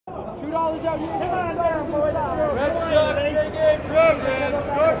Welcome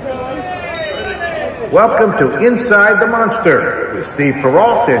to Inside the Monster with Steve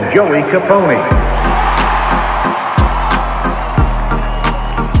Perrault and Joey Capone.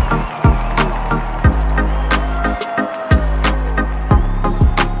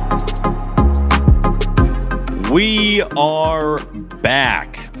 We are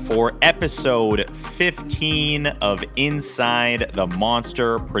back for episode 15 of Inside the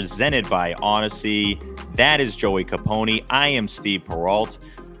Monster, presented by Odyssey. That is Joey Capone. I am Steve Perrault.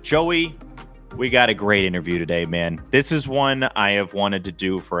 Joey, we got a great interview today, man. This is one I have wanted to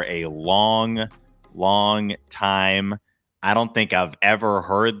do for a long time. I don't think I've ever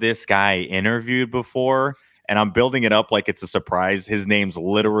heard this guy interviewed before. And I'm building it up like it's a surprise. His name's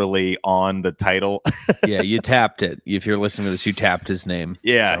literally on the title. Yeah, you tapped it. If you're listening to this, you tapped his name.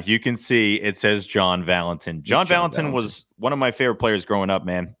 Yeah, so. You can see it says John Valentin. John Valentin was one of my favorite players growing up,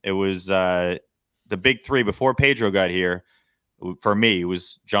 man. It was the big three before Pedro got here. For me, it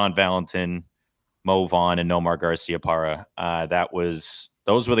was John Valentin, Mo Vaughn, and Nomar Garcia-Parra.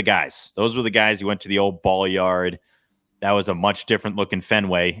 Those were the guys. Those were the guys who went to the old ball yard. That was a much different looking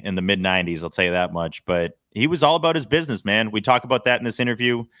Fenway in the mid-'90s, I'll tell you that much. But he was all about his business, man. We talk about that in this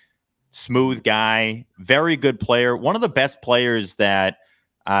interview. Smooth guy, very good player. One of the best players that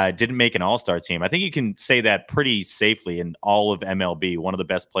didn't make an all-star team. I think you can say that pretty safely in all of MLB. One of the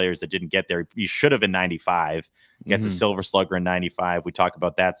best players that didn't get there. He should have in 95. Gets a Silver Slugger in 95. We talk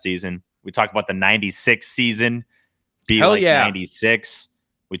about that season. We talk about the 96 season. Hell yeah. 96.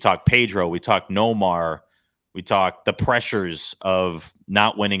 We talk Pedro. We talk Nomar. We talk the pressures of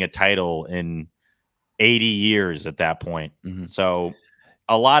not winning a title in 80 years at that point. Mm-hmm. So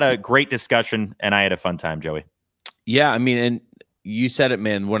a lot of great discussion, and I had a fun time, Joey. Yeah, I mean, and you said it,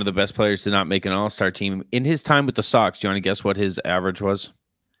 man, one of the best players to not make an all-star team. In his time with the Sox, do you want to guess what his average was?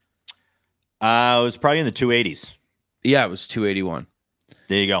 It was probably in the 280s. Yeah, it was 281.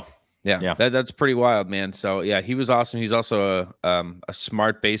 There you go. Yeah. That's pretty wild, man. So, yeah, he was awesome. He's also a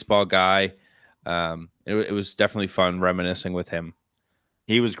smart baseball guy. It was definitely fun reminiscing with him.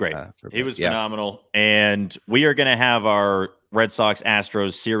 He was great. He was phenomenal. And we are going to have our Red Sox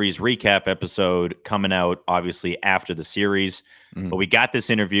Astros series recap episode coming out, obviously, after the series. Mm-hmm. But we got this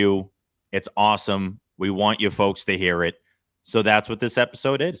interview. It's awesome. We want you folks to hear it. So that's what this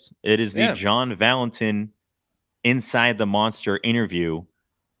episode is. It is the John Valentin Inside the Monster interview.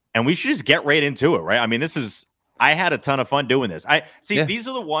 And we should just get right into it, right? I mean, I had a ton of fun doing this. These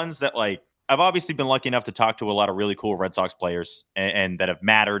are the ones that, like, I've obviously been lucky enough to talk to a lot of really cool Red Sox players and that have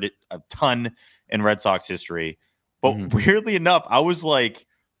mattered a ton in Red Sox history. But weirdly enough, I was like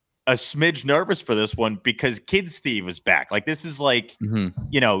a smidge nervous for this one because Kid Steve is back. Like, this is like,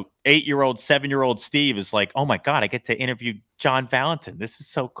 8-year-old, 7-year-old Steve is like, oh my God, I get to interview John Valentin. This is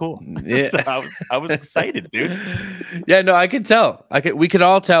so cool. Yeah. So I was excited, dude. Yeah, no, I could tell. We could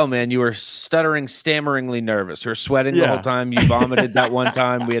all tell, man. You were stuttering, stammeringly nervous. You were sweating the whole time. You vomited that one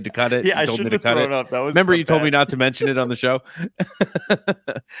time. We had to cut it. Yeah, I shouldn't have thrown up. Remember, you told me not to mention it on the show.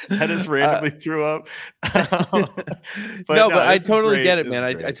 I just randomly threw up. But I totally get it, man.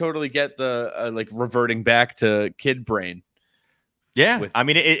 I totally get the reverting back to kid brain. Yeah, I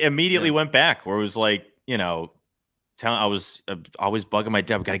mean, it immediately went back where it was like, I was always bugging my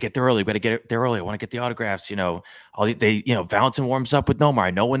dad. We got to get there early. We got to get there early. I want to get the autographs. Valentin warms up with Nomar.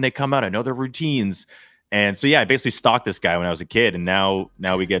 I know when they come out. I know their routines. And so, I basically stalked this guy when I was a kid. And now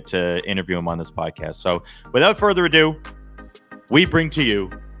we get to interview him on this podcast. So without further ado, we bring to you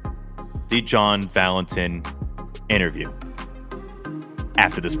the John Valentin interview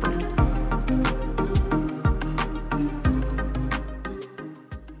after this break.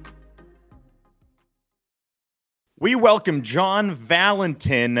 We welcome John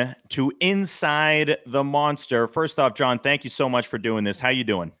Valentin to Inside the Monster. First off, John, thank you so much for doing this. How you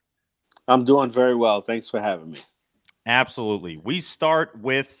doing? I'm doing very well. Thanks for having me. Absolutely. We start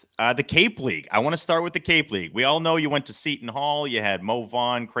with the Cape League. I want to start with the Cape League. We all know you went to Seton Hall. You had Mo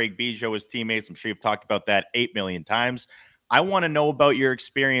Vaughn, Craig Biggio as teammates. I'm sure you've talked about that 8 million times. I want to know about your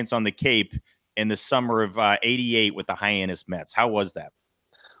experience on the Cape in the summer of 88 with the Hyannis Mets. How was that?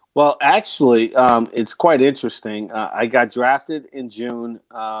 Well, actually, it's quite interesting. I got drafted in June,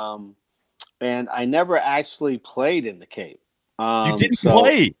 and I never actually played in the Cape. You didn't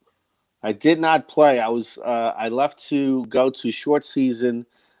play? I did not play. I left to go to short season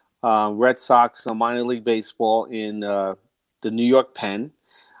Red Sox minor league baseball in the New York Pen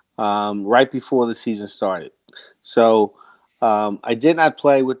right before the season started. So I did not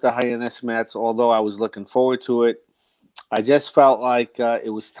play with the Hyannis Mets, although I was looking forward to it. I just felt like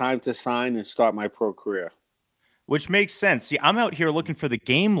it was time to sign and start my pro career. Which makes sense. See, I'm out here looking for the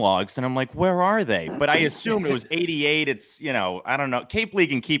game logs, and I'm like, where are they? But I assume it was 88. It's, I don't know. Cape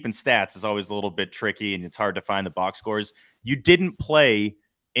League and keeping stats is always a little bit tricky, and it's hard to find the box scores. You didn't play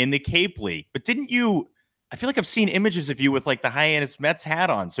in the Cape League, but didn't you? I feel like I've seen images of you with like the Hyannis Mets hat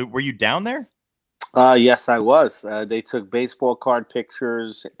on. So were you down there? Yes, I was. They took baseball card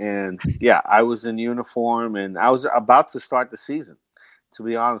pictures, and yeah, I was in uniform, and I was about to start the season, to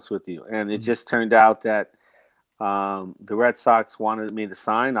be honest with you. And it just turned out that the Red Sox wanted me to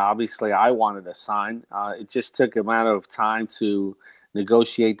sign. Obviously, I wanted to sign. It just took a matter of time to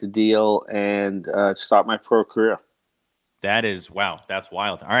negotiate the deal and start my pro career. Wow, that's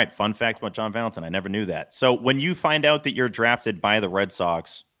wild. All right, fun fact about John Valentin. I never knew that. So when you find out that you're drafted by the Red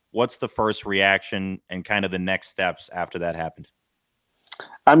Sox, what's the first reaction and kind of the next steps after that happened?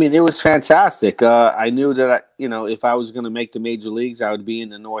 I mean, it was fantastic. I knew that, if I was going to make the major leagues, I would be in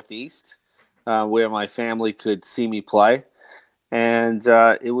the Northeast, where my family could see me play. And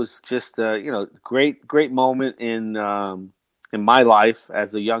it was just great moment in my life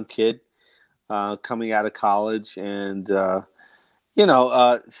as a young kid coming out of college, and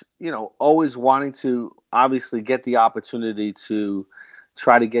always wanting to obviously get the opportunity to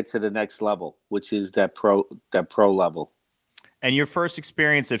try to get to the next level, which is that pro level. And your first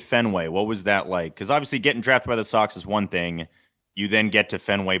experience at Fenway, what was that like? Because obviously getting drafted by the Sox is one thing. You then get to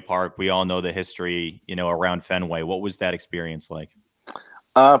Fenway Park. We all know the history, around Fenway. What was that experience like?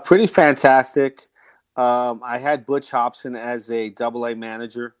 Pretty fantastic. I had Butch Hobson as a AA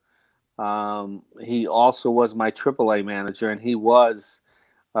manager. He also was my AAA manager, and he was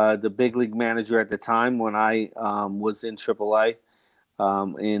the big league manager at the time when I was in AAA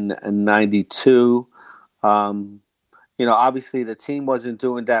in '92. Obviously the team wasn't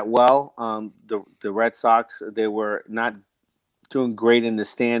doing that well. The Red Sox, they were not doing great in the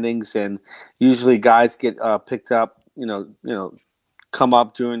standings, and usually guys get picked up, come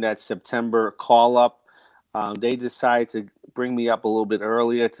up during that September call up. They decided to bring me up a little bit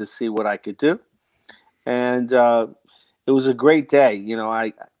earlier to see what I could do. And it was a great day.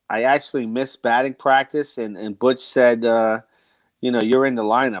 I actually missed batting practice, and Butch said, you're in the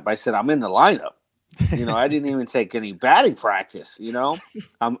lineup. I said, I'm in the lineup. I didn't even take any batting practice.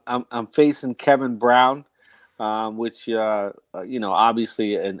 I'm facing Kevin Brown, which,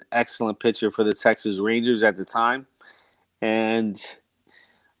 obviously an excellent pitcher for the Texas Rangers at the time. And,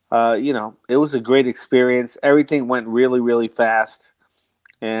 it was a great experience. Everything went really, really fast.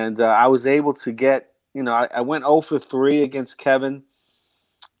 And I was able to get, I went 0 for 3 against Kevin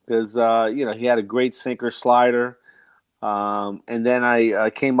because, he had a great sinker slider. And then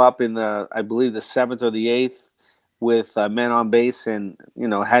I came up in I believe the 7th or the 8th with men on base, and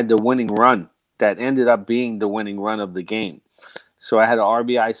had the winning run that ended up being the winning run of the game. So I had an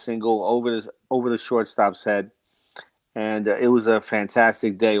RBI single over the shortstop's head, and it was a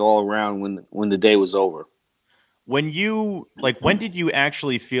fantastic day all around when the day was over. When did you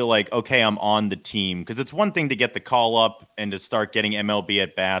actually feel like, okay, I'm on the team? Because it's one thing to get the call up and to start getting MLB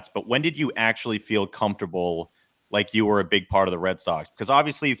at bats, but when did you actually feel comfortable like you were a big part of the Red Sox? Because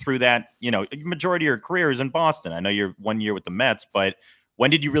obviously through that, majority of your career is in Boston. I know you're 1 year with the Mets, but when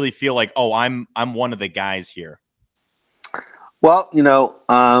did you really feel like, oh, I'm one of the guys here? Well,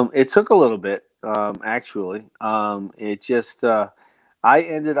 it took a little bit, actually. It just, I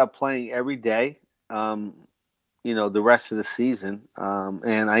ended up playing every day, the rest of the season.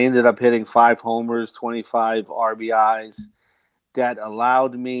 And I ended up hitting 5 homers, 25 RBIs. That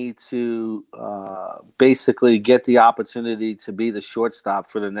allowed me to basically get the opportunity to be the shortstop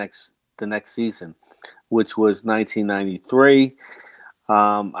for the next season, which was 1993.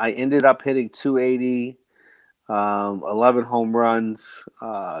 I ended up hitting 280, 11 home runs,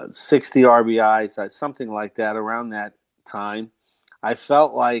 60 RBIs, something like that around that time. I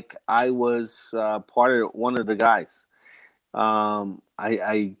felt like I was one of the guys.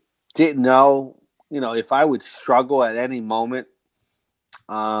 I didn't know, if I would struggle at any moment.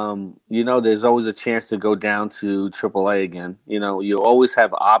 There's always a chance to go down to AAA again. You always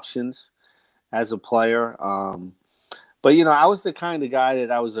have options as a player. But I was the kind of guy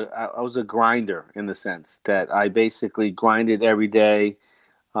that I was a grinder, in the sense that I basically grinded every day,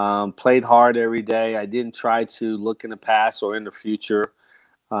 played hard every day. I didn't try to look in the past or in the future.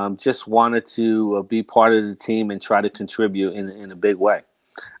 Just wanted to be part of the team and try to contribute in a big way.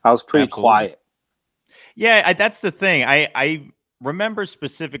 I was pretty quiet. Yeah, that's the thing. I remember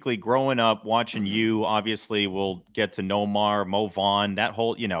specifically growing up watching you. Obviously, we'll get to Nomar, Mo Vaughn, that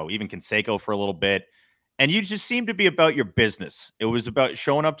whole, even Canseco for a little bit. And you just seemed to be about your business. It was about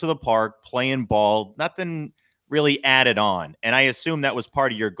showing up to the park, playing ball, nothing really added on. And I assume that was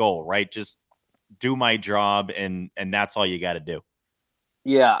part of your goal, right? Just do my job, and that's all you got to do.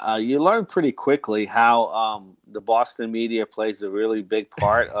 Yeah, you learn pretty quickly how the Boston media plays a really big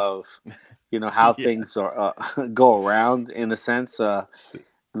part of, how things are go around. In a sense,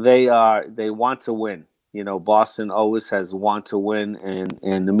 they want to win. Boston always has want to win,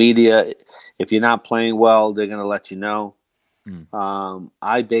 and the media, if you're not playing well, they're going to let you know.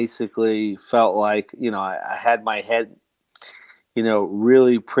 I basically felt like, I had my head,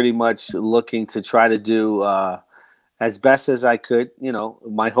 really pretty much looking to try to do as best as I could,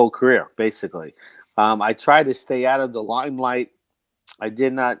 my whole career, basically. I tried to stay out of the limelight. I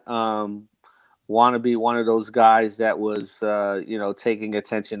did not want to be one of those guys that was, taking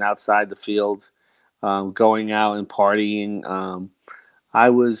attention outside the field, going out and partying. I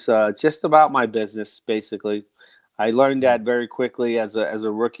was just about my business, basically. I learned that very quickly as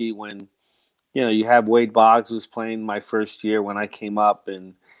a rookie when, you have Wade Boggs was playing my first year when I came up,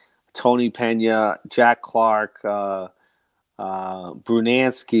 and Tony Pena, Jack Clark,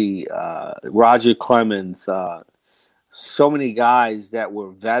 Brunansky, Roger Clemens, so many guys that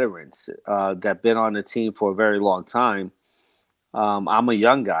were veterans that been on the team for a very long time. I'm a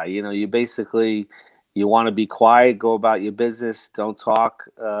young guy. You basically you want to be quiet, go about your business, don't talk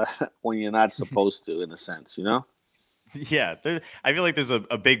when you're not supposed to, in a sense, Yeah, I feel like there's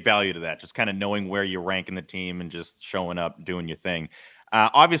a big value to that, just kind of knowing where you rank in the team and just showing up, doing your thing.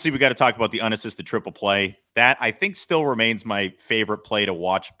 Obviously, we got to talk about the unassisted triple play. That, I think, still remains my favorite play to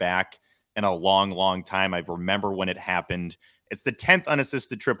watch back in a long, long time. I remember when it happened. It's the 10th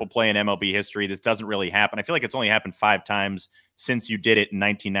unassisted triple play in MLB history. This doesn't really happen. I feel like it's only happened 5 times since you did it in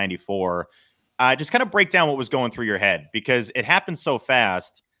 1994. Just kind of break down what was going through your head, because it happened so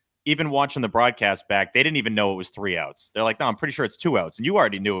fast. Even watching the broadcast back, they didn't even know it was 3 outs. They're like, no, I'm pretty sure it's 2 outs. And you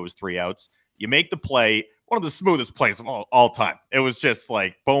already knew it was 3 outs. You make the play, one of the smoothest plays of all time. It was just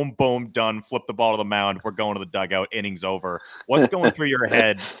like, boom, boom, done. Flip the ball to the mound. We're going to the dugout. Innings over. What's going through your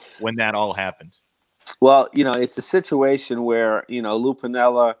head when that all happened? Well, it's a situation where, Lou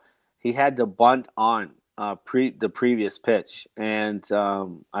Piniella, he had to bunt on the previous pitch. And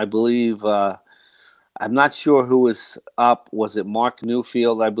I believe I'm not sure who was up. Was it Mark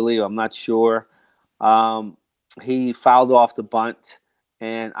Newfield, I believe? I'm not sure. He fouled off the bunt,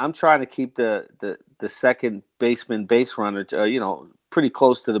 and I'm trying to keep the second baseman base runner, pretty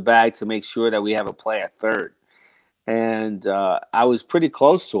close to the bag to make sure that we have a play at third. And I was pretty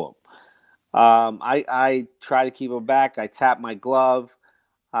close to him. I try to keep him back. I tap my glove.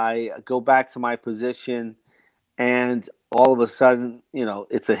 I go back to my position, and all of a sudden,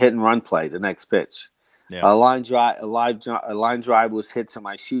 it's a hit and run play. The next pitch. Yeah. A line drive was hit to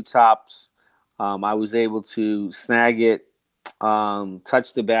my shoe tops. I was able to snag it,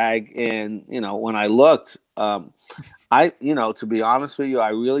 touch the bag, and when I looked, to be honest with you, I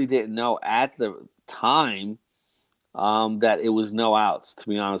really didn't know at the time that it was no outs. To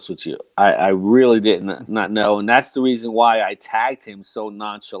be honest with you, I really did not know, and that's the reason why I tagged him so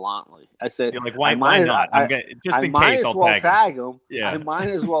nonchalantly. I said, "You're like, why not? Just in case, I'll tag him. Yeah, I might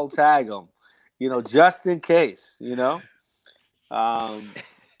as well tag him." Just in case, and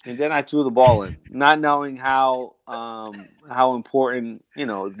then I threw the ball in, not knowing how important,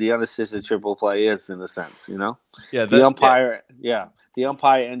 the unassisted triple play is, in a sense, Yeah. The umpire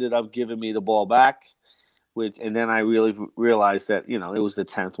ended up giving me the ball back, and then I really realized that, it was the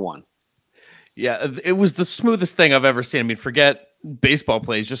 10th one. Yeah, it was the smoothest thing I've ever seen. I mean, forget baseball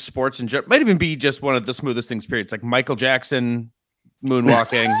plays, just sports in general. Might even be just one of the smoothest things, period. It's like Michael Jackson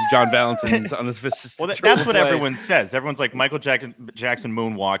moonwalking, John Valentin's unassisted. Well, that's what everyone says. Everyone's like Michael Jackson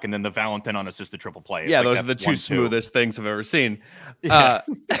moonwalk, and then the Valentin unassisted triple play. It's those are the two smoothest things I've ever seen. Yeah.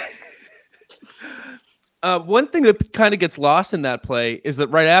 One thing that kind of gets lost in that play is that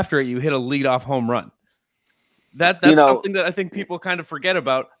right after it, you hit a leadoff home run. That's something that I think people kind of forget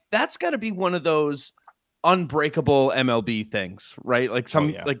about. That's got to be one of those unbreakable MLB things, right? Like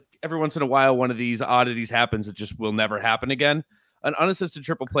like every once in a while, one of these oddities happens that just will never happen again. An unassisted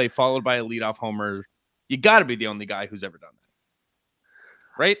triple play followed by a leadoff homer. You got to be the only guy who's ever done that,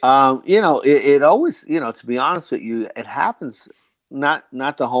 right? It always, to be honest with you, it happens. Not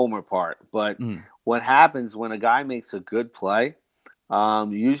the homer part, but what happens when a guy makes a good play.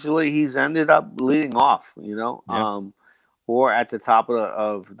 Usually he's ended up leading off, or at the top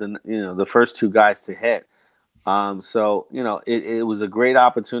of the first 2 guys to hit. So it was a great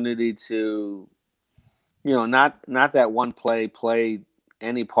opportunity to. Not that one play played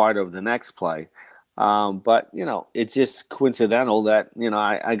any part of the next play. But, it's just coincidental that,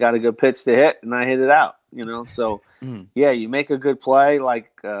 I got a good pitch to hit and I hit it out, So, you make a good play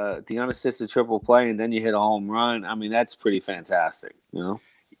like the unassisted triple play and then you hit a home run. I mean, that's pretty fantastic,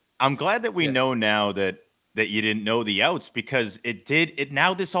 I'm glad that we know now that you didn't know the outs, because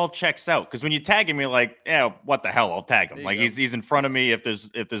now this all checks out. Because when you tag him, you're like, yeah, what the hell? I'll tag him. Like he's in front of me. If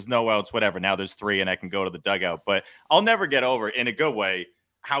there's no outs, whatever. Now there's 3 and I can go to the dugout. But I'll never get over, in a good way,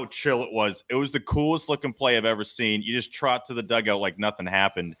 how chill it was. It was the coolest looking play I've ever seen. You just trot to the dugout like nothing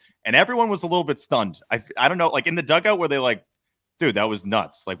happened. And everyone was a little bit stunned. I don't know, like in the dugout, were they like, dude, that was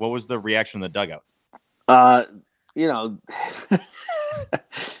nuts? Like, what was the reaction in the dugout?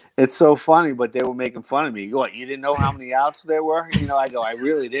 It's so funny, but they were making fun of me. You go, you didn't know how many outs there were? I go, I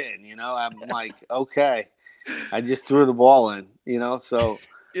really didn't. I'm like, okay, I just threw the ball in. So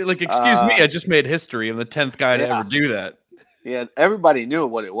like, excuse me, I just made history. I'm the 10th guy to ever do that. Yeah, everybody knew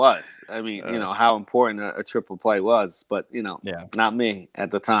what it was. I mean, how important a triple play was, but not me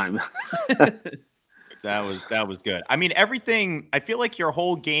at the time. That was good. I mean, everything. I feel like your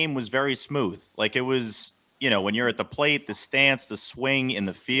whole game was very smooth. Like it was. When you're at the plate, the stance, the swing in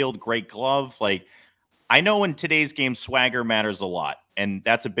the field, great glove. Like, I know in today's game, swagger matters a lot. And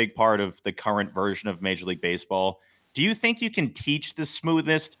that's a big part of the current version of Major League Baseball. Do you think you can teach the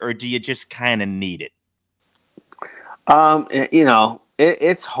smoothness, or do you just kind of need it?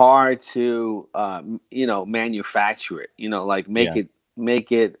 It's hard to, manufacture it,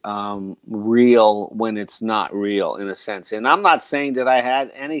 make it real when it's not real, in a sense. And I'm not saying that I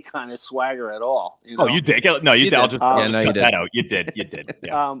had any kind of swagger at all. Oh, you did. No, you did. I'll just cut that out. You did.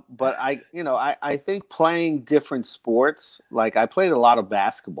 Yeah. But I think playing different sports, like I played a lot of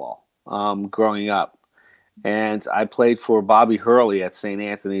basketball growing up, and I played for Bobby Hurley at St.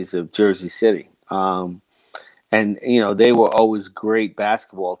 Anthony's of Jersey City. And, they were always great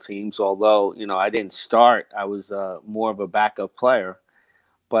basketball teams, although, I didn't start. I was more of a backup player.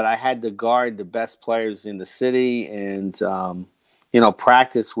 But I had to guard the best players in the city and,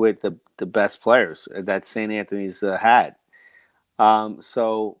 practice with the best players that St. Anthony's had.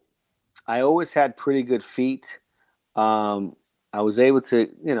 So I always had pretty good feet. I was able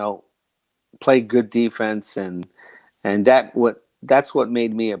to, play good defense, and that's what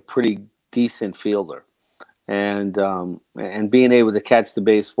made me a pretty decent fielder. And being able to catch the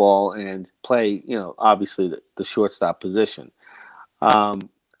baseball and play, obviously the shortstop position.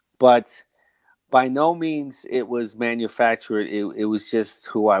 But by no means it was manufactured. It was just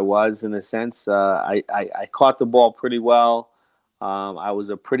who I was, in a sense. I caught the ball pretty well. I was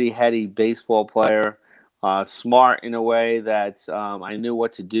a pretty heady baseball player, smart in a way that I knew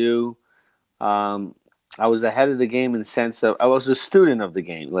what to do. I was ahead of the game in the sense of I was a student of the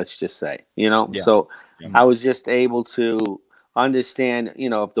game, let's just say, So I was just able to understand,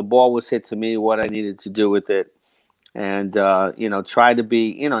 if the ball was hit to me, what I needed to do with it. And, try to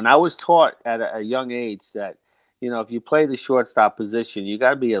be, and I was taught at a young age that, if you play the shortstop position, you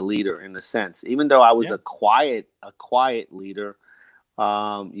got to be a leader, in a sense. Even though I was a quiet leader,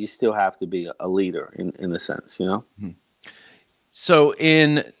 you still have to be a leader in a sense, So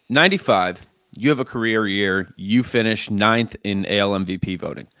in 95, you have a career year. You finished 9th in AL MVP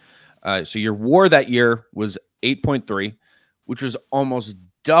voting. So your WAR that year was 8.3, which was almost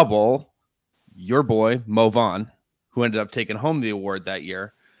double your boy, Mo Vaughn, who ended up taking home the award that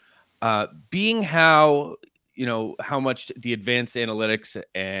year. Being how much the advanced analytics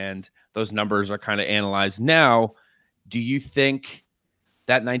and those numbers are kind of analyzed now, do you think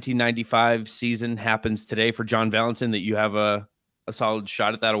that 1995 season happens today for John Valentin, that you have a solid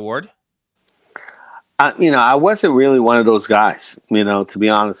shot at that award? I wasn't really one of those guys, to be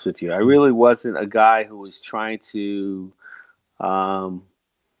honest with you. I really wasn't a guy who was trying to, try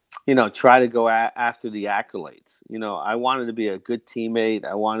to go after the accolades. I wanted to be a good teammate.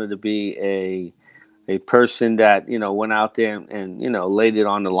 I wanted to be a person that, went out there and laid it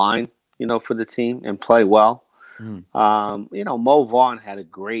on the line, for the team and play well. Mo Vaughn had a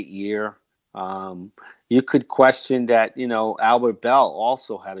great year. You could question that, Albert Bell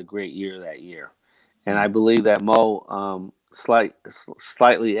also had a great year that year. And I believe that Mo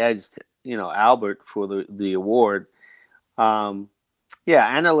slightly edged, Albert for the award.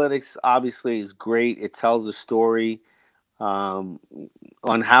 Analytics obviously is great. It tells a story on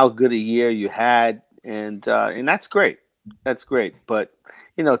how good a year you had, and that's great. That's great. But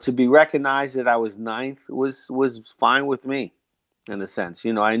to be recognized that I was 9th was fine with me, in a sense.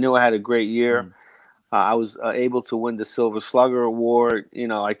 I knew I had a great year. I was able to win the Silver Slugger Award.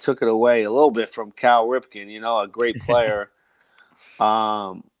 I took it away a little bit from Cal Ripken, a great player.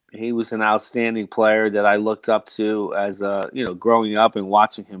 He was an outstanding player that I looked up to as growing up and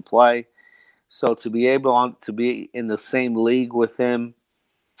watching him play. So to be able to be in the same league with him,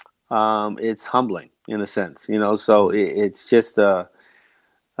 it's humbling, in a sense. So it's just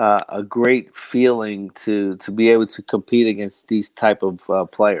a great feeling to be able to compete against these type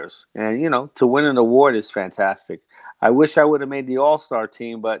of players. And, to win an award is fantastic. I wish I would have made the All-Star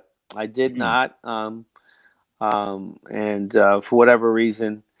team, but I did not. And for whatever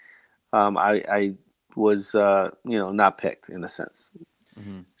reason, I was, not picked in a sense.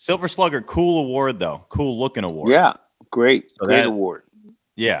 Mm-hmm. Silver Slugger, cool award though. Cool looking award. Yeah, great award.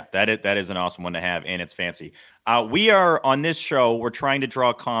 Yeah, that is an awesome one to have, and it's fancy. We are on this show. We're trying to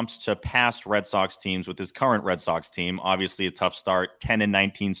draw comps to past Red Sox teams with this current Red Sox team. Obviously, a tough start,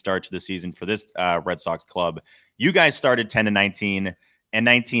 10-19 start to the season for this Red Sox club. You guys started 10-19 in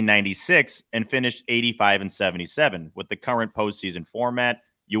 1996 and finished 85-77. With the current postseason format,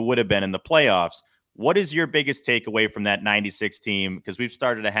 you would have been in the playoffs. What is your biggest takeaway from that 96 team? Because we've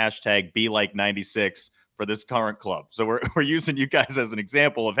started a hashtag Be Like 96 for this current club. So we're using you guys as an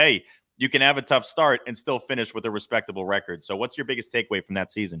example of, hey, you can have a tough start and still finish with a respectable record. So what's your biggest takeaway from that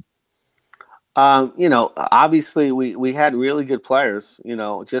season? Obviously we had really good players,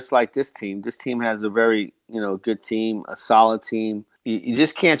 just like this team. This team has a very, good team, a solid team. You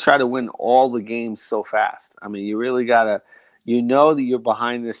just can't try to win all the games so fast. I mean, you really got to, that you're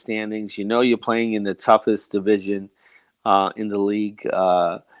behind the standings. You're playing in the toughest division in the league.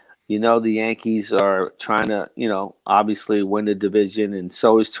 The Yankees are trying to, obviously win the division, and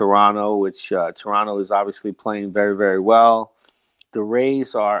so is Toronto, which Toronto is obviously playing very, very well. The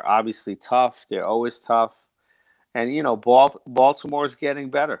Rays are obviously tough. They're always tough. And, Baltimore is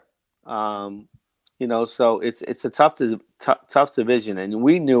getting better. So it's a tough division. And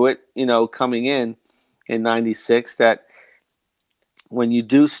we knew it, coming in 96, that when you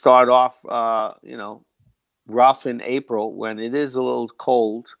do start off, rough in April, when it is a little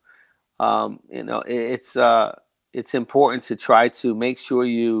cold, it's important to try to make sure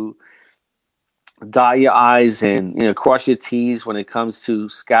you dot your I's and, cross your T's when it comes to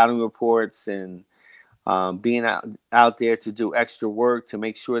scouting reports and being out there to do extra work to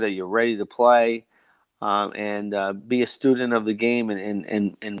make sure that you're ready to play and be a student of the game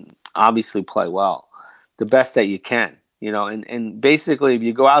and obviously play well, the best that you can. And basically, if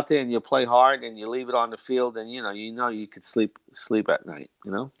you go out there and you play hard and you leave it on the field, then you could sleep at night.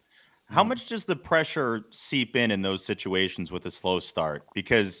 How much does the pressure seep in those situations with a slow start?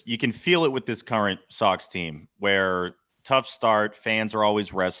 Because you can feel it with this current Sox team, where tough start, fans are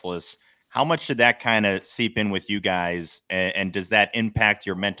always restless. How much did that kind of seep in with you guys, and does that impact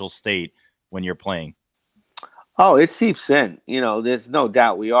your mental state when you're playing? Oh, it seeps in. There's no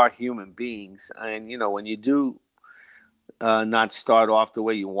doubt we are human beings, and when you do not start off the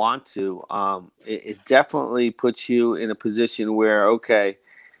way you want to, it definitely puts you in a position where, okay,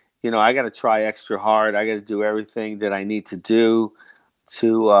 I got to try extra hard. I got to do everything that I need to do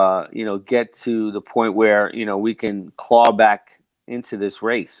to, get to the point where, we can claw back into this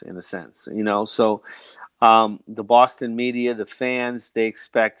race in a sense, So the Boston media, the fans, they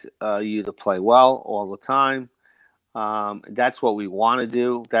expect you to play well all the time. That's what we want to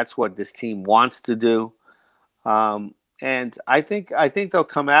do. That's what this team wants to do. And I think they'll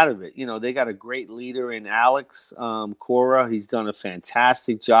come out of it. They got a great leader in Alex Cora. He's done a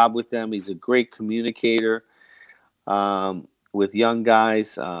fantastic job with them. He's a great communicator with young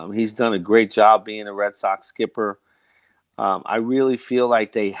guys. He's done a great job being a Red Sox skipper. I really feel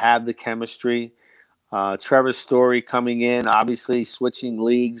like they have the chemistry. Trevor Story coming in, obviously switching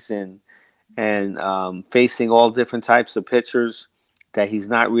leagues and facing all different types of pitchers that he's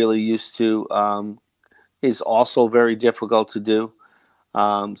not really used to. Is also very difficult to do.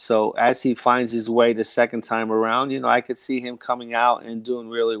 So as he finds his way the second time around, I could see him coming out and doing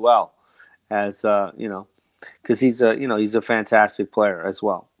really well, as because he's a fantastic player as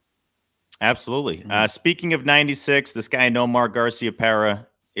well. Absolutely. Mm-hmm. Speaking of 96, this guy Nomar Garcia-Parra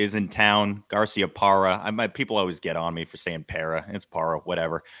is in town. Garcia-Parra. People always get on me for saying Parra. It's Parra,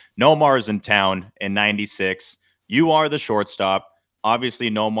 whatever. Nomar is in town in 96. You are the shortstop. Obviously,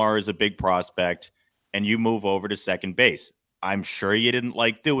 Nomar is a big prospect, and you move over to second base. I'm sure you didn't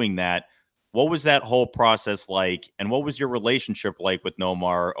like doing that. What was that whole process like, and what was your relationship like with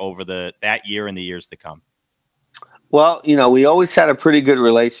Nomar over that year and the years to come? Well, we always had a pretty good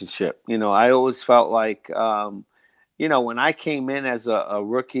relationship. I always felt like, when I came in as a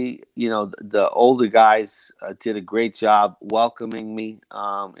rookie, the older guys did a great job welcoming me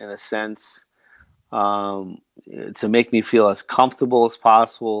in a sense to make me feel as comfortable as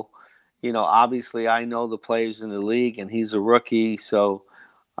possible. Obviously I know the players in the league and he's a rookie. So,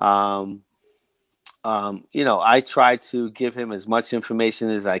 I tried to give him as much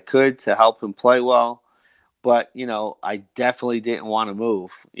information as I could to help him play well. But, I definitely didn't want to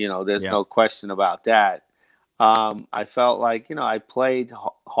move. There's no question about that. I felt like, I played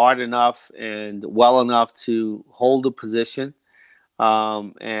hard enough and well enough to hold a position.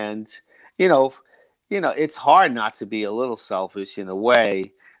 And, you know, it's hard not to be a little selfish in a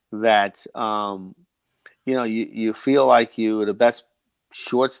way that, you feel like you were the best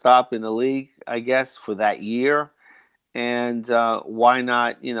shortstop in the league, I guess, for that year. And why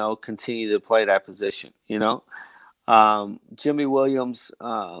not, continue to play that position, Jimmy Williams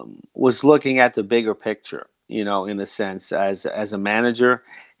was looking at the bigger picture, in a sense, as a manager.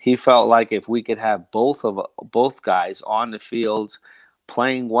 He felt like if we could have both guys on the field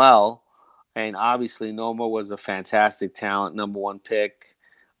playing well, and obviously Noma was a fantastic talent, number one pick,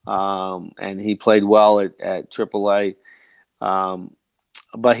 and he played well at AAA.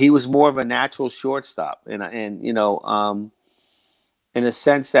 But he was more of a natural shortstop, and in a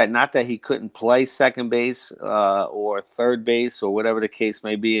sense that not that he couldn't play second base or third base or whatever the case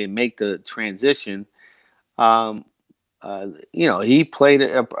may be and make the transition. He played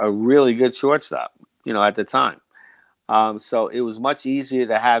a really good shortstop, at the time. So it was much easier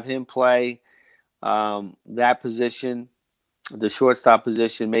to have him play that position, the shortstop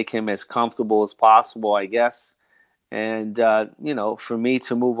position, make him as comfortable as possible, I guess. And, for me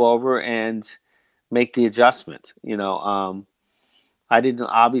to move over and make the adjustment, I didn't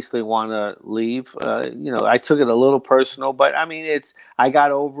obviously want to leave. I took it a little personal, but I mean, I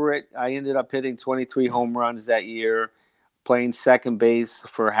got over it. I ended up hitting 23 home runs that year, playing second base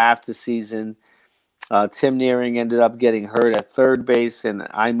for half the season. Tim Nearing ended up getting hurt at third base, and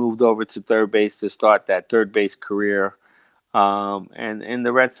I moved over to third base to start that third base career. And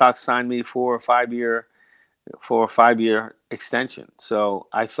the Red Sox signed me for a 5-year extension. So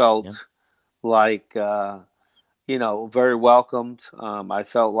I felt like, very welcomed. I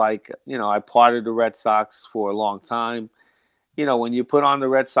felt like, I parted the Red Sox for a long time. When you put on the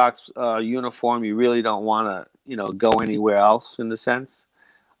Red Sox uniform, you really don't want to, go anywhere else in the sense.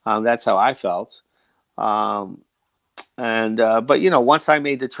 That's how I felt. But once I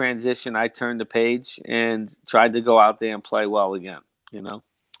made the transition, I turned the page and tried to go out there and play well again,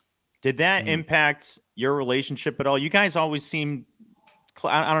 Did that impact your relationship at all? You guys always seem,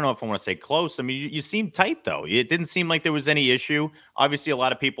 I don't know if I want to say close. I mean, you seem tight, though. It didn't seem like there was any issue. Obviously, a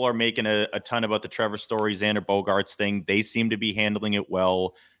lot of people are making a ton about the Trevor Story, Xander Bogaerts thing. They seem to be handling it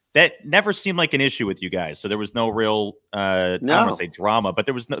well. That never seemed like an issue with you guys. So there was no real, I don't want to say drama, but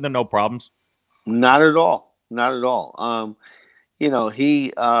there was no problems. Not at all. Not at all.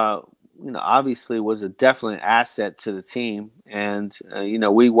 He, obviously was a definite asset to the team. And,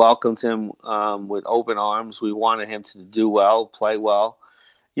 we welcomed him with open arms. We wanted him to do well, play well.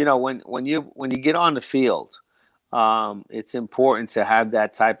 When you get on the field, it's important to have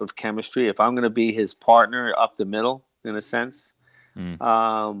that type of chemistry. If I'm going to be his partner up the middle, in a sense,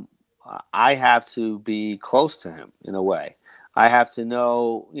 I have to be close to him in a way. I have to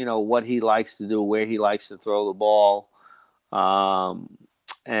know, what he likes to do, where he likes to throw the ball,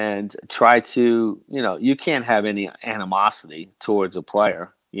 and try to, you can't have any animosity towards a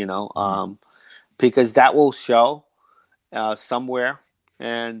player, because that will show somewhere.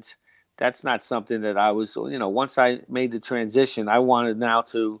 And that's not something that I was, once I made the transition, I wanted now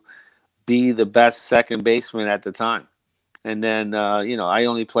to be the best second baseman at the time. And then, I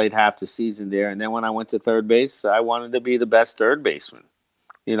only played half the season there. And then when I went to third base, I wanted to be the best third baseman.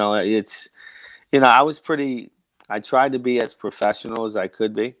 I tried to be as professional as I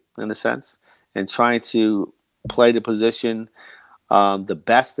could be, in a sense, and trying to play the position the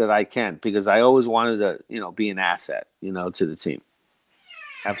best that I can, because I always wanted to, be an asset, to the team.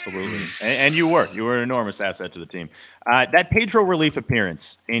 Absolutely. And you were an enormous asset to the team. That Pedro relief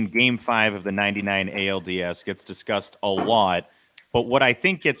appearance in Game 5 of the 99 ALDS gets discussed a lot, but what I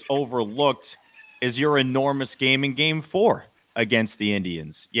think gets overlooked is your enormous game in Game 4 against the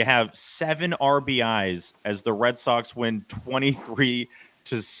Indians. You have 7 RBIs as the Red Sox win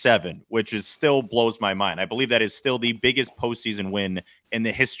 23-7, which still blows my mind. I believe that is still the biggest postseason win in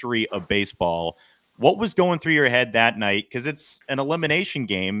the history of baseball. What was going through your head that night? Because it's an elimination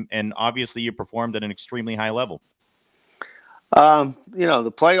game, and obviously you performed at an extremely high level. The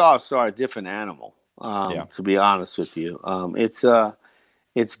playoffs are a different animal, to be honest with you.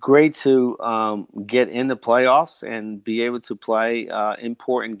 It's great to get in the playoffs and be able to play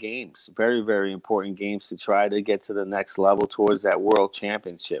important games, very, very important games, to try to get to the next level towards that world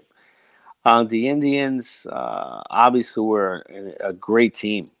championship. The Indians obviously were a great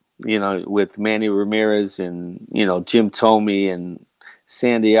team. With Manny Ramirez and, Jim Thome and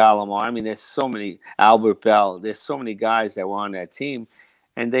Sandy Alomar. I mean, there's so many, Albert Bell. There's so many guys that were on that team.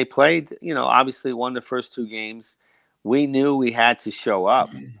 And they played, obviously won the first 2 games. We knew we had to show up.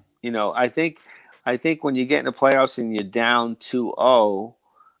 I think I think when you get in the playoffs and you're down 2-0,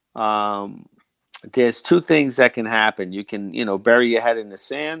 there's two things that can happen. You can, bury your head in the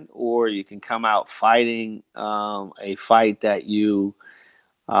sand, or you can come out fighting a fight that you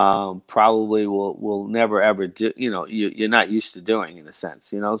probably will never ever do. You're not used to doing, in a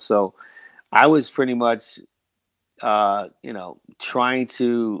sense. So I was pretty much, trying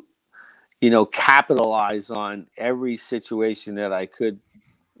to, capitalize on every situation that I could,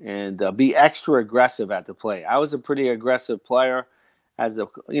 and be extra aggressive at the plate. I was a pretty aggressive player. I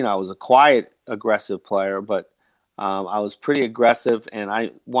was a quiet, aggressive player, but I was pretty aggressive, and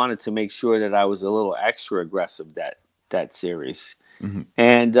I wanted to make sure that I was a little extra aggressive that series. Mm-hmm.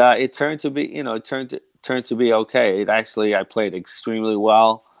 And it turned to be, turned to be okay. I played extremely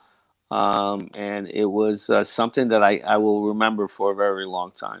well, and it was something that I will remember for a very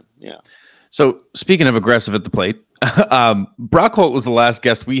long time. Yeah. So speaking of aggressive at the plate, Brock Holt was the last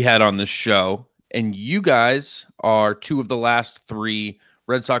guest we had on this show, and you guys are two of the last three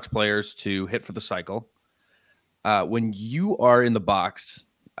Red Sox players to hit for the cycle. When you are in the box,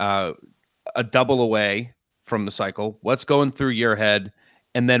 a double away from the cycle, what's going through your head?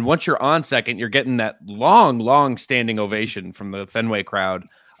 And then once you're on second, you're getting that long standing ovation from the Fenway crowd.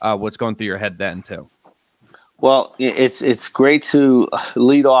 What's going through your head then too? Well, it's great to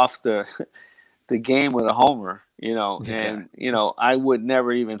lead off the game with a homer, and I would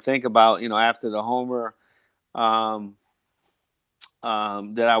never even think about, after the homer, that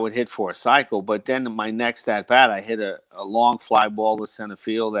I would hit for a cycle. But then my next at bat, I hit a long fly ball to center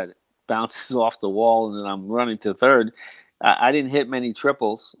field that bounces off the wall, and then I'm running to third. I didn't hit many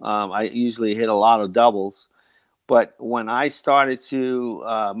triples. I usually hit a lot of doubles. But when I started to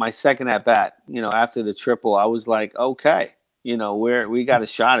my second at bat, after the triple, I was like, okay, we got a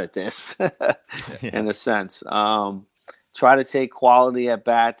shot at this in a sense. Try to take quality at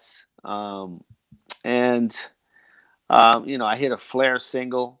bats. And I hit a flare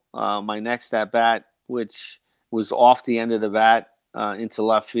single my next at bat, which was off the end of the bat into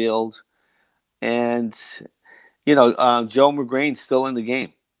left field. And, Joe McGrane's still in the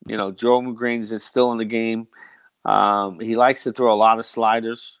game. Joe McGrane's is still in the game. He likes to throw a lot of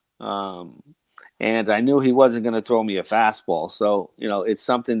sliders. And I knew he wasn't going to throw me a fastball. So, it's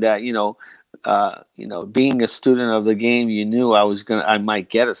something that, being a student of the game, you knew I might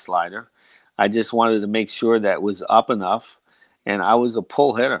get a slider. I just wanted to make sure that it was up enough, and I was a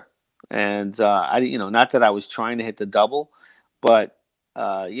pull hitter. And not that I was trying to hit the double, but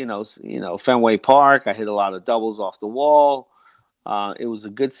Fenway Park, I hit a lot of doubles off the wall. It was a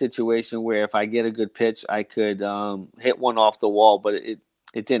good situation where if I get a good pitch, I could hit one off the wall, but it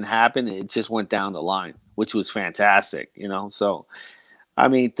didn't happen. It just went down the line, which was fantastic, So,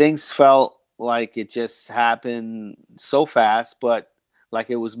 things felt like it just happened so fast, but like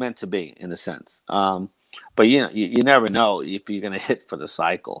it was meant to be, in a sense. But you never know if you're going to hit for the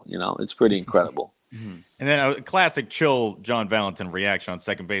cycle. It's pretty incredible. Mm-hmm. And then a classic chill John Valentin reaction on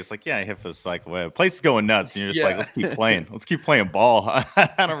second base, like, yeah, I hit for the cycle. The place is going nuts. And you're just like, let's keep playing. Let's keep playing ball. I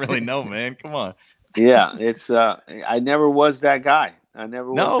don't really know, man. Come on. Yeah, it's I never was that guy. I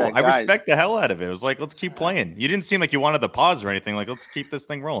respect the hell out of it. It was like, let's keep playing. You didn't seem like you wanted to pause or anything. Like, let's keep this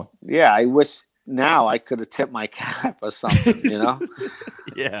thing rolling. Yeah, I wish now I could have tipped my cap or something,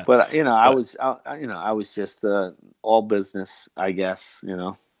 Yeah. But I was just all business, I guess.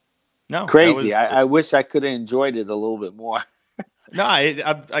 No, crazy. I wish I could have enjoyed it a little bit more. No,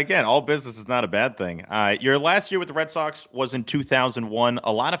 again, all business is not a bad thing. Your last year with the Red Sox was in 2001.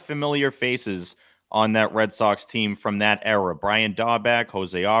 A lot of familiar faces on that Red Sox team from that era. Brian Daubach,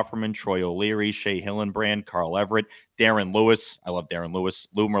 Jose Offerman, Troy O'Leary, Shea Hillenbrand, Carl Everett, Darren Lewis. I love Darren Lewis.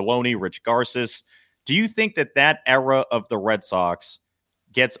 Lou Merlone, Rich Garces. Do you think that era of the Red Sox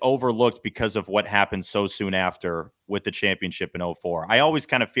gets overlooked because of what happened so soon after with the championship in 2004? I always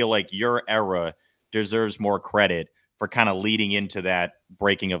kind of feel like your era deserves more credit for kind of leading into that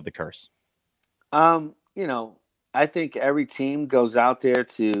breaking of the curse. I think every team goes out there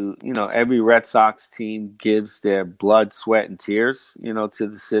to, every Red Sox team gives their blood, sweat, and tears, to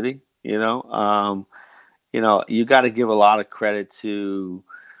the city. You got to give a lot of credit to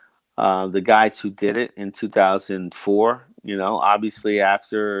the guys who did it in 2004. Obviously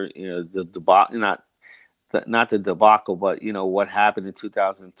after the debacle, not the debacle, but what happened in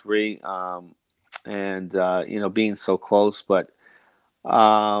 2003, and being so close. But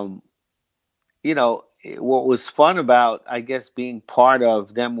what was fun about, I guess, being part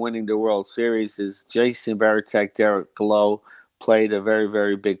of them winning the World Series is Jason Varitek, Derek Glow played a very,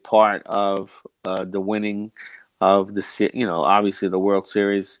 very big part of the winning of obviously the World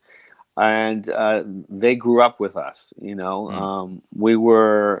Series. And they grew up with us, we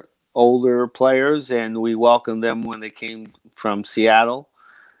were older players, and we welcomed them when they came from Seattle.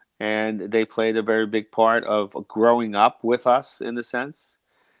 And they played a very big part of growing up with us, in a sense.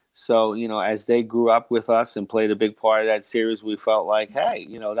 So, as they grew up with us and played a big part of that series, we felt like, hey,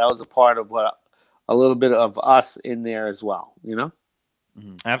 that was a part of a little bit of us in there as well,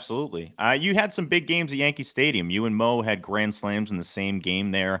 Absolutely. You had some big games at Yankee Stadium. You and Mo had grand slams in the same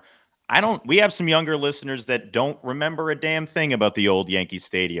game there. We have some younger listeners that don't remember a damn thing about the old Yankee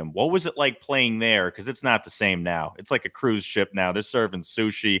Stadium. What was it like playing there? Because it's not the same now. It's like a cruise ship now. They're serving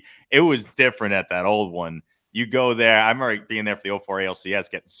sushi. It was different at that old one. You go there. I remember being there for the 04 ALCS,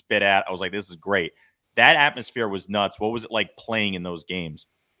 getting spit at. I was like, this is great. That atmosphere was nuts. What was it like playing in those games?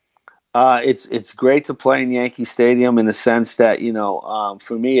 It's great to play in Yankee Stadium in the sense that,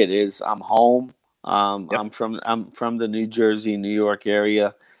 for me it is. I'm home. Yep. I'm from the New Jersey, New York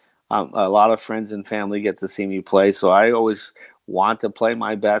area. A lot of friends and family get to see me play, so I always want to play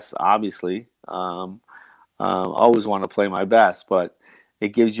my best. Obviously, always want to play my best, but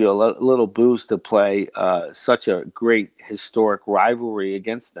it gives you a little boost to play such a great historic rivalry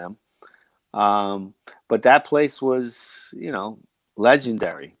against them. But that place was,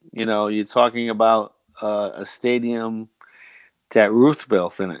 legendary. You're talking about a stadium that Ruth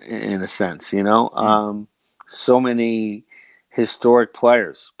built in a sense. So many historic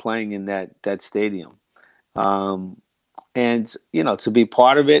players playing in that stadium, and to be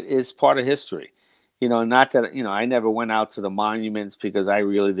part of it is part of history. Not that I never went out to the monuments because I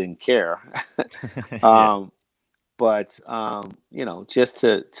really didn't care. Yeah. But just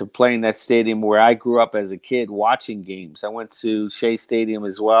to play in that stadium where I grew up as a kid watching games. I went to Shea Stadium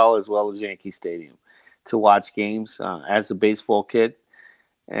as well as Yankee Stadium to watch games as a baseball kid,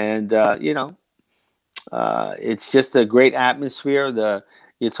 and it's just a great atmosphere.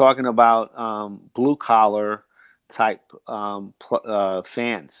 You're talking about blue collar type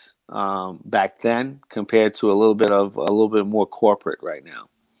fans back then compared to a little bit more corporate right now.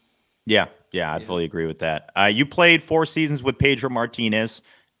 Yeah, I fully agree with that. You played 4 seasons with Pedro Martinez,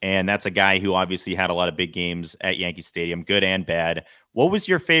 and that's a guy who obviously had a lot of big games at Yankee Stadium, good and bad. What was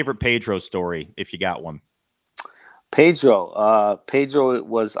your favorite Pedro story, if you got one? Pedro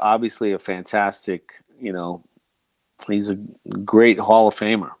was obviously a fantastic, he's a great Hall of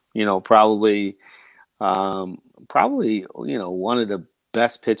Famer, probably, one of the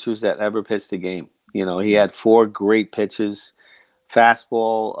best pitchers that ever pitched a game. He had 4 great pitches,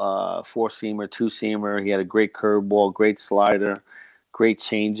 fastball, 4-seamer, 2-seamer. He had a great curveball, great slider, great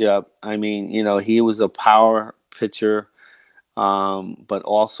changeup. I mean, he was a power pitcher, but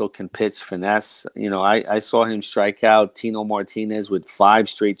also can pitch finesse. I saw him strike out Tino Martinez with 5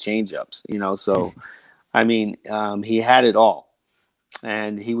 straight changeups. So I mean, he had it all,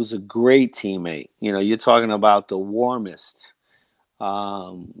 and he was a great teammate. You're talking about the warmest,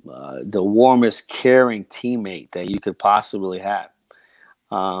 caring teammate that you could possibly have.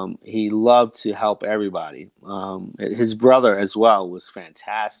 He loved to help everybody. His brother as well was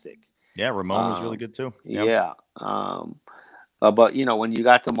fantastic. Yeah, Ramon was really good too. Yep. Yeah. But when you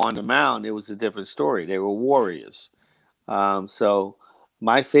got them on the mound, it was a different story. They were warriors. So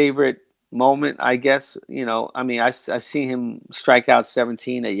my favorite moment, I guess, I see him strike out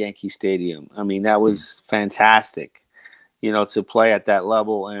 17 at Yankee Stadium. I mean, that was fantastic, to play at that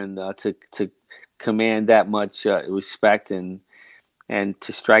level and to command that much respect and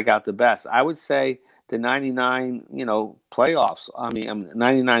to strike out the best. I would say the 99, playoffs.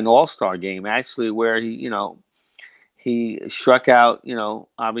 99 All-Star game, actually, where he struck out,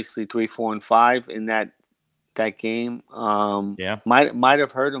 obviously 3, 4, and 5 in that game. Might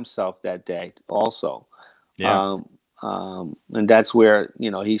have hurt himself that day also. Yeah. And that's where,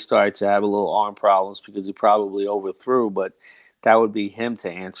 he started to have a little arm problems because he probably overthrew, but that would be him to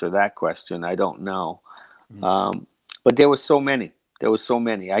answer that question. I don't know. Mm-hmm. But there were so many.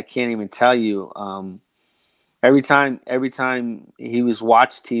 I can't even tell you. Every time he was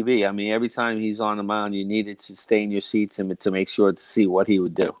watched TV, every time he's on the mound, you needed to stay in your seats and to make sure to see what he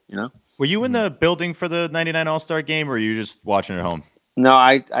would do, Were you in the building for the 99 All-Star game, or were you just watching at home? No,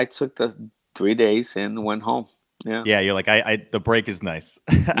 I took the 3 days and went home. Yeah. Yeah, you're like, the break is nice.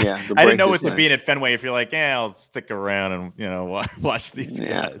 Yeah, I didn't know with it being at Fenway, if you're like, I'll stick around and, watch these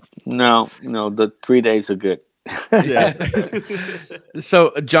guys. No, the 3 days are good. Yeah.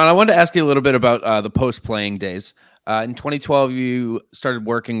 So, John, I wanted to ask you a little bit about the post-playing days. In 2012, you started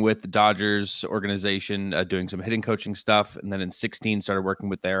working with the Dodgers organization, doing some hitting coaching stuff, and then in 2016, started working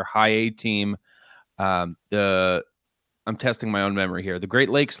with their high A team. I'm testing my own memory here. The Great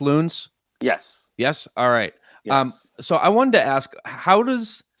Lakes Loons. Yes. All right. Yes. So I wanted to ask, how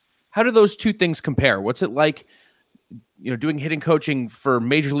do those two things compare? What's it like doing hitting coaching for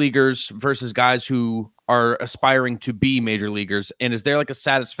major leaguers versus guys who are aspiring to be major leaguers? And is there like a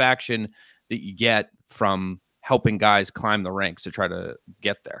satisfaction that you get from helping guys climb the ranks to try to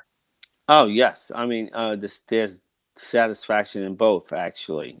get there? Oh, yes. I mean, there's satisfaction in both,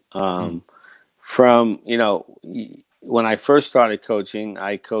 actually. From, when I first started coaching,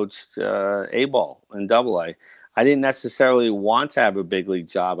 I coached A-ball and AA. I didn't necessarily want to have a big league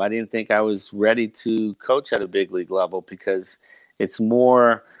job. I didn't think I was ready to coach at a big league level because it's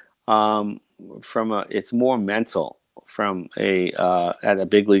more it's more mental from at a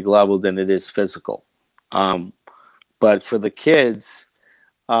big league level than it is physical. But for the kids,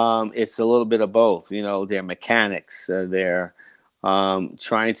 it's a little bit of both. Their mechanics, they're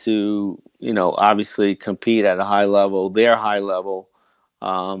trying to, obviously compete at a high level, their high level,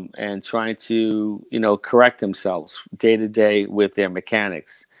 and trying to, correct themselves day to day with their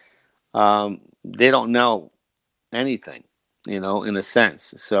mechanics. They don't know anything, in a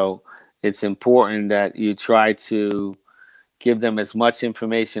sense. So it's important that you try to give them as much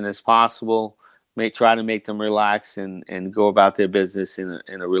information as possible, try to make them relax and go about their business in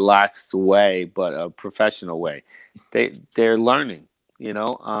a relaxed way, but a professional way. They're learning, in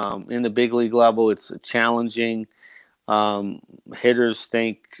the big league level, it's challenging. Hitters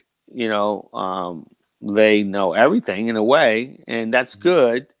think, they know everything in a way, and that's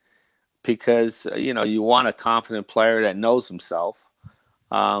good because, you want a confident player that knows himself.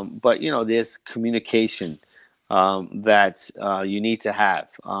 But, there's communication that you need to have.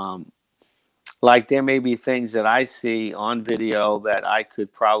 Like there may be things that I see on video that I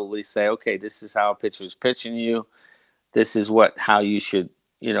could probably say, okay, this is how a pitcher is pitching you. This is how you should,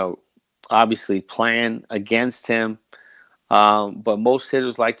 obviously plan against him. But most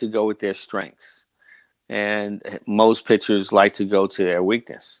hitters like to go with their strengths, and most pitchers like to go to their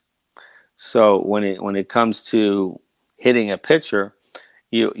weakness. So when it comes to hitting a pitcher,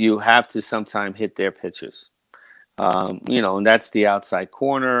 you have to sometimes hit their pitches. And that's the outside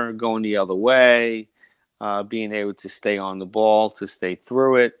corner, going the other way, being able to stay on the ball, to stay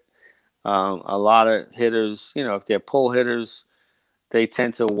through it. A lot of hitters, if they're pull hitters, they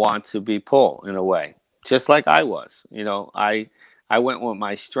tend to want to be pull in a way, just like I was. I went with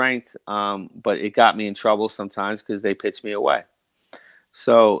my strength, but it got me in trouble sometimes because they pitched me away.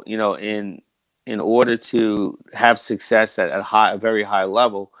 So, in order to have success at a very high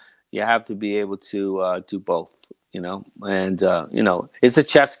level, you have to be able to do both. And it's a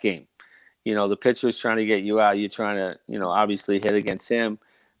chess game. The pitcher is trying to get you out. You're trying to, obviously hit against him.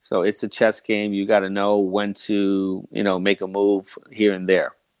 So it's a chess game. You got to know when to, make a move here and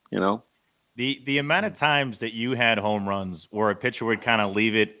there, The amount of times that you had home runs where a pitcher would kind of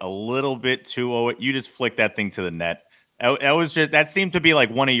leave it a little bit too low, you just flick that thing to the net. That seemed to be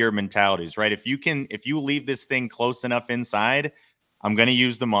like one of your mentalities, right? If you leave this thing close enough inside, I'm going to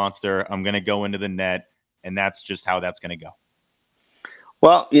use the monster. I'm going to go into the net. And that's just how that's going to go.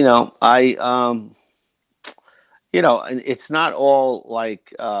 Well, it's not all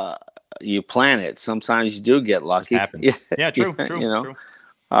like you plan it. Sometimes you do get lucky. It happens. Yeah, true. True.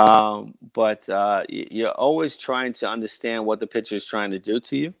 But you're always trying to understand what the pitcher is trying to do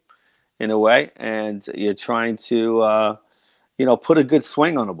to you in a way. And you're trying to, put a good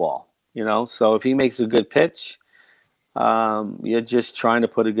swing on the ball, So if he makes a good pitch, you're just trying to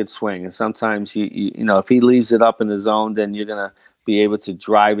put a good swing. And sometimes, if he leaves it up in the zone, then you're going to be able to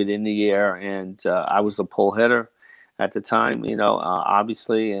drive it in the air. And I was a pull hitter at the time,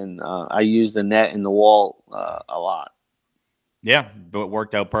 obviously. And I used the net and the wall a lot. Yeah, but it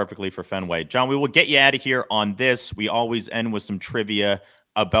worked out perfectly for Fenway. John, we will get you out of here on this. We always end with some trivia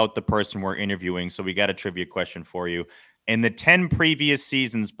about the person we're interviewing. So we got a trivia question for you. In the 10 previous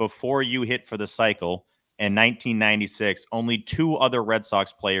seasons before you hit for the cycle, in 1996, only 2 other Red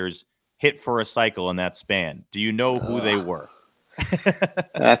Sox players hit for a cycle in that span. Do you know who they were?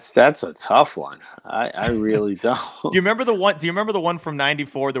 That's a tough one. I really don't. Do you remember the one? Do you remember the one from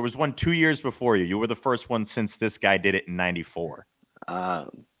 94? There was one 2 years before you. You were the first one since this guy did it in 94.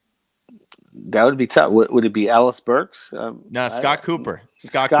 That would be tough. Would it be Ellis Burks? No, Scott Cooper.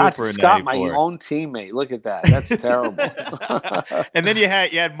 Scott Cooper in 94. Scott, my own teammate. Look at that. That's terrible. And then you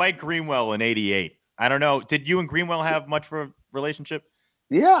had Mike Greenwell in 88. I don't know. Did you and Greenwell have much of a relationship?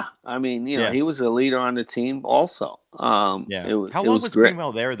 Yeah. I mean, he was a leader on the team also. How long was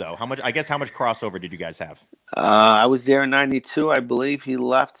Greenwell there, though? How much crossover did you guys have? I was there in 92. I believe he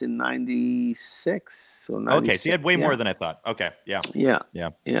left in 96. So 96. Okay, so you had way more than I thought. Okay, yeah. Yeah.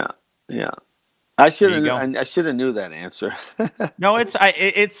 I should have knew that answer. No,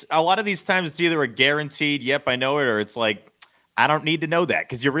 it's a lot of these times it's either a guaranteed, yep, I know it, or it's like, I don't need to know that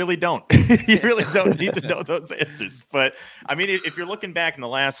because you really don't. You really don't need to know those answers. But I mean, if you're looking back in the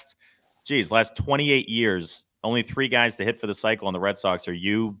last 28 years, only 3 guys to hit for the cycle on the Red Sox are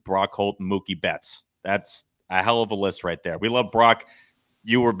you, Brock Holt, and Mookie Betts. That's a hell of a list right there. We love Brock.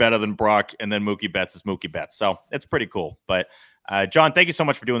 You were better than Brock, and then Mookie Betts is Mookie Betts. So it's pretty cool. But John, thank you so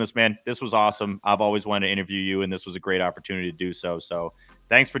much for doing this, man. This was awesome. I've always wanted to interview you, and this was a great opportunity to do so. So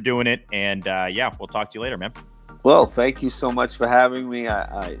thanks for doing it. And we'll talk to you later, man. Well, thank you so much for having me.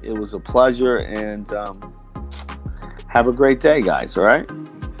 It was a pleasure, and have a great day, guys. All right?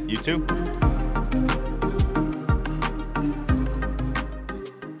 You too.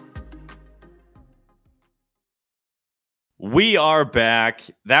 We are back.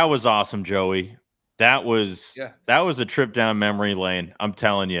 That was awesome, Joey. That was a trip down memory lane. I'm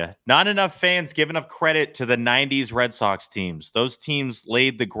telling you. Not enough fans give enough credit to the 90s Red Sox teams. Those teams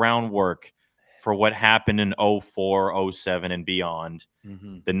laid the groundwork for what happened in 04, 07, and beyond.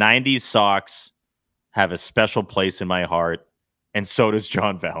 Mm-hmm. The 90s Sox have a special place in my heart, and so does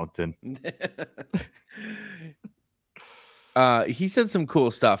John Valentin. He said some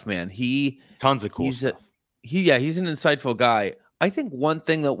cool stuff, man. Tons of cool stuff. He's an insightful guy. I think one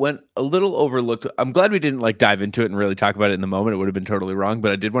thing that went a little overlooked, I'm glad we didn't dive into it and really talk about it in the moment. It would have been totally wrong,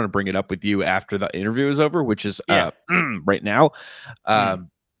 but I did want to bring it up with you after the interview is over, which is right now.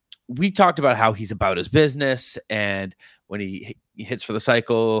 We talked about how he's about his business, and when he hits for the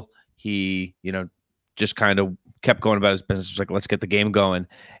cycle, he, just kind of kept going about his business. It was like, let's get the game going.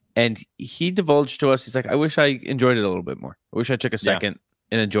 And he divulged to us, he's like, I wish I enjoyed it a little bit more. I wish I took a second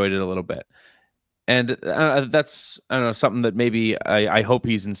and enjoyed it a little bit. And that's, I don't know, something that maybe I hope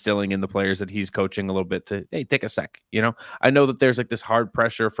he's instilling in the players that he's coaching a little bit to, hey, take a sec. I know that there's this hard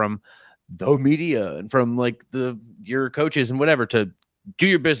pressure from the media and from your coaches and whatever to do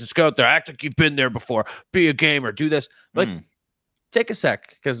your business, go out there, act like you've been there before, be a gamer, do this. Take a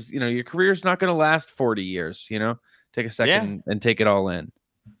sec, because, your career's not going to last 40 years, take a second and take it all in.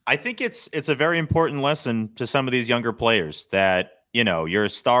 I think it's a very important lesson to some of these younger players that, you're a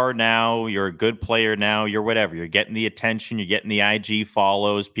star now, you're a good player now, you're whatever. You're getting the attention, you're getting the IG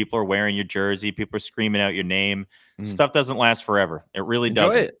follows, people are wearing your jersey, people are screaming out your name. Stuff doesn't last forever. It really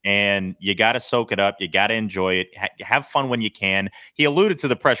doesn't. And you got to soak it up. You got to enjoy it. Have fun when you can. He alluded to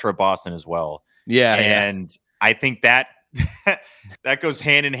the pressure of Boston as well. And I think that that goes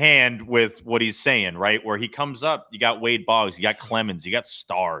hand in hand with what he's saying, right? Where he comes up, you got Wade Boggs, you got Clemens, you got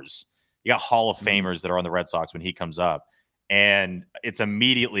stars, you got Hall of Famers that are on the Red Sox when he comes up. And it's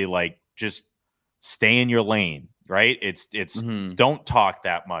immediately just stay in your lane, right? It's don't talk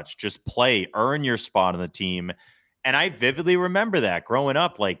that much. Just play, earn your spot on the team. And I vividly remember that growing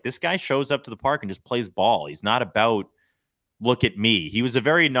up, this guy shows up to the park and just plays ball. He's not about look at me. He was a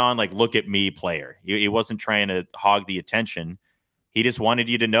very look at me player. He wasn't trying to hog the attention. He just wanted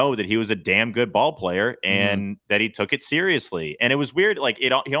you to know that he was a damn good ball player and that he took it seriously. And it was weird. He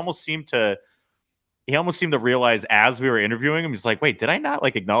almost seemed to realize as we were interviewing him, he's like, wait, did I not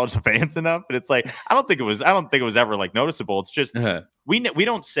acknowledge the fans enough? And it's I don't think it was ever noticeable. It's just, we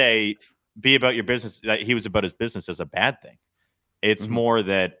don't say be about your business, that he was about his business as a bad thing. It's more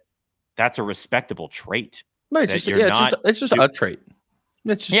that's a respectable trait. Right, it's just a trait.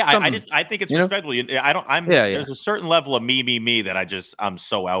 It's just I think it's respectable. There's a certain level of me that I'm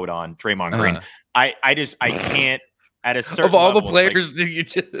so out on Draymond Green. I can't at a certain of all level, the players that you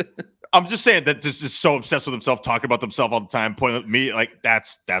just I'm just saying that just is so obsessed with himself, talking about themselves all the time, pointing at me.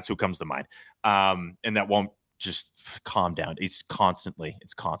 That's who comes to mind. And that won't just calm down. It's constant.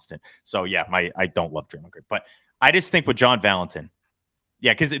 So I don't love Draymond Green, but I just think with John Valentin,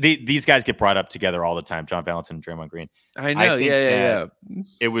 because these guys get brought up together all the time, John Valentin and Draymond Green. I know.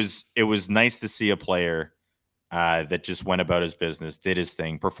 It was nice to see a player that just went about his business, did his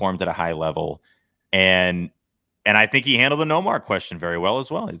thing, performed at a high level, and I think he handled the Nomar question very well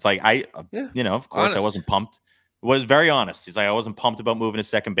as well. It's of course, honest. I wasn't pumped. Was very honest. He's I wasn't pumped about moving to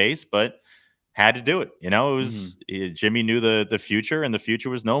second base, but had to do it. It was Jimmy knew the future, and the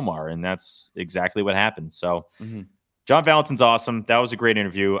future was Nomar, and that's exactly what happened. So John Valentin's awesome. That was a great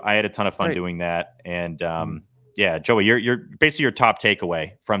interview. I had a ton of fun doing that. And Joey, you're basically your top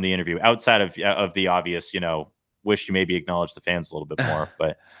takeaway from the interview outside of the obvious, wish you maybe acknowledge the fans a little bit more,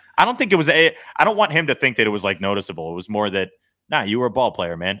 but I don't think it was I don't want him to think that it was noticeable. It was more that, you were a ball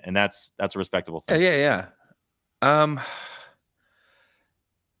player, man. And that's a respectable thing. Yeah. I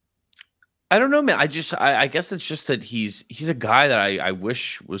don't know, man. I guess it's just that he's a guy that I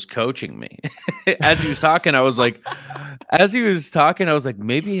wish was coaching me. As he was talking, I was like,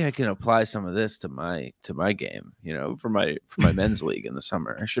 maybe I can apply some of this to my game, for my men's league in the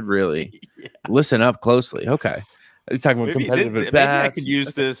summer. I should really listen up closely. Okay. He's talking about competitive at bats. Maybe I could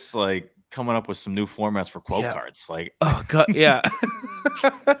use this, like, coming up with some new formats for quote cards. Like, oh god, yeah.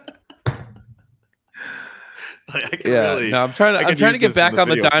 Really, no, I'm trying to get back on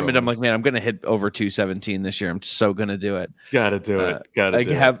the diamond. I'm like, man, I'm gonna hit over 217 this year. I'm so gonna do it. Gotta do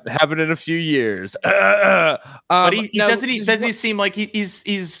it. Have it in a few years. But he doesn't seem like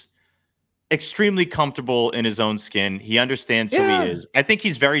he's extremely comfortable in his own skin. He understands who he is. I think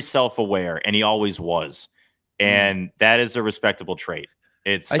he's very self-aware, and he always was. And that is a respectable trait.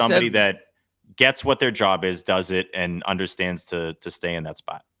 It's somebody that gets what their job is, does it, and understands to stay in that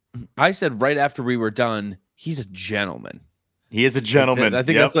spot. I said right after we were done, he's a gentleman. He is a gentleman. I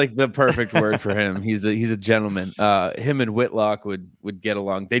think that's like the perfect word for him. He's a gentleman. Him and Whitlock would get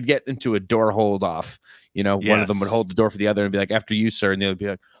along. They'd get into a door hold off. You know, one of them would hold the door for the other and be like, "After you, sir," and the other would be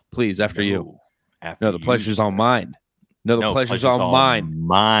like, "Please, after you." No, the pleasure's all mine. No, the pleasure's all mine.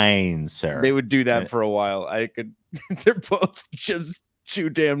 Mine, sir. They would do that for a while. They're both just too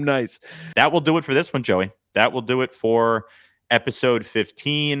damn nice. That will do it for this one, Joey. That will do it for episode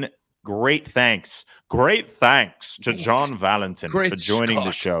 15. Great thanks to John Valentin for joining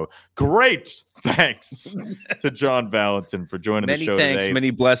the show. Great thanks to John Valentin for joining the show today. Many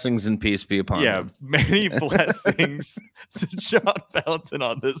blessings and peace be upon him. Many blessings to John Valentin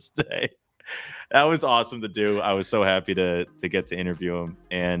on this day. That was awesome to do. I was so happy to get to interview him.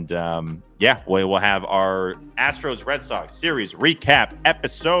 And we'll have our Astros Red Sox series recap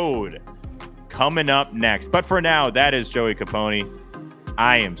episode coming up next. But for now, that is Joey Capone.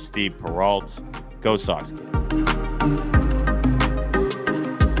 I am Steve Peralt. Go Sox.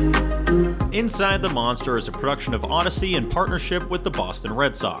 Inside the Monster is a production of Odyssey in partnership with the Boston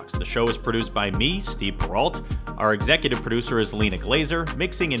Red Sox. The show is produced by me, Steve Peralt. Our executive producer is Lena Glazer.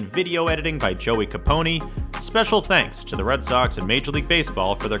 Mixing and video editing by Joey Capone. Special thanks to the Red Sox and Major League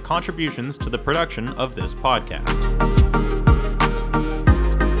Baseball for their contributions to the production of this podcast.